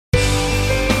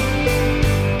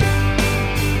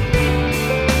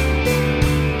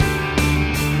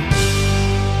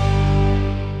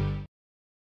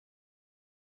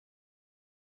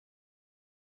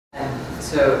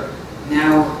So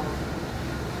now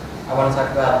I want to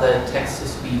talk about the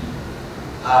text-to-speech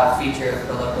feature of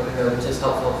Proloquo2Go, which is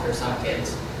helpful for some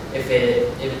kids. If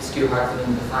it's too hard for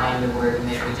them to find the word and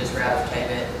they would just rather type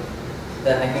it,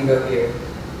 then they can go here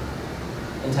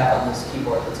and tap on this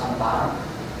keyboard that's on the bottom.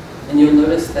 And you'll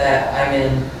notice that I'm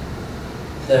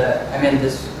in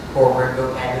this core word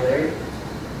vocabulary,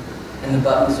 and the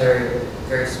buttons are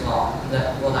very small.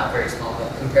 Well, not very small,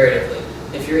 but comparatively.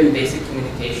 If you're in basic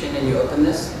communication and you open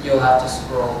this, you'll have to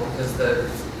scroll because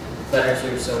the letters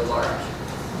are so large.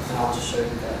 And I'll just show you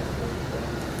that.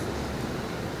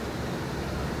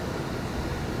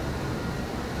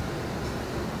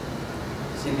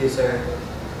 See, these are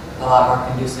a lot more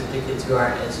conducive to kids who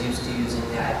aren't as used to using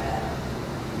the iPad.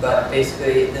 But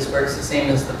basically, this works the same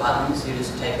as the buttons. You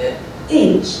just type it.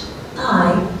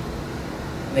 H-I.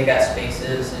 And they got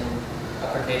spaces and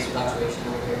uppercase punctuation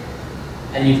over here.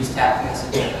 And you just tap the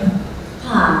message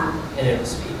and it will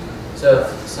speak.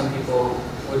 So some people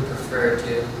would prefer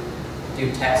to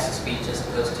do text-to-speech as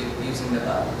opposed to using the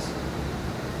buttons.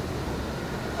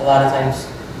 A lot of times,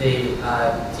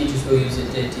 teachers will use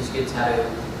it to teach kids how to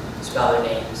spell their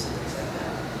names and things like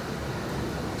that.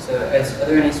 So are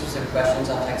there any specific questions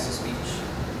on text-to-speech?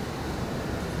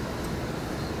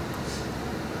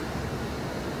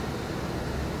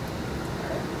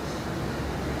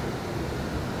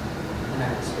 And I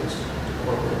can switch to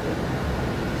Proloquo2Go.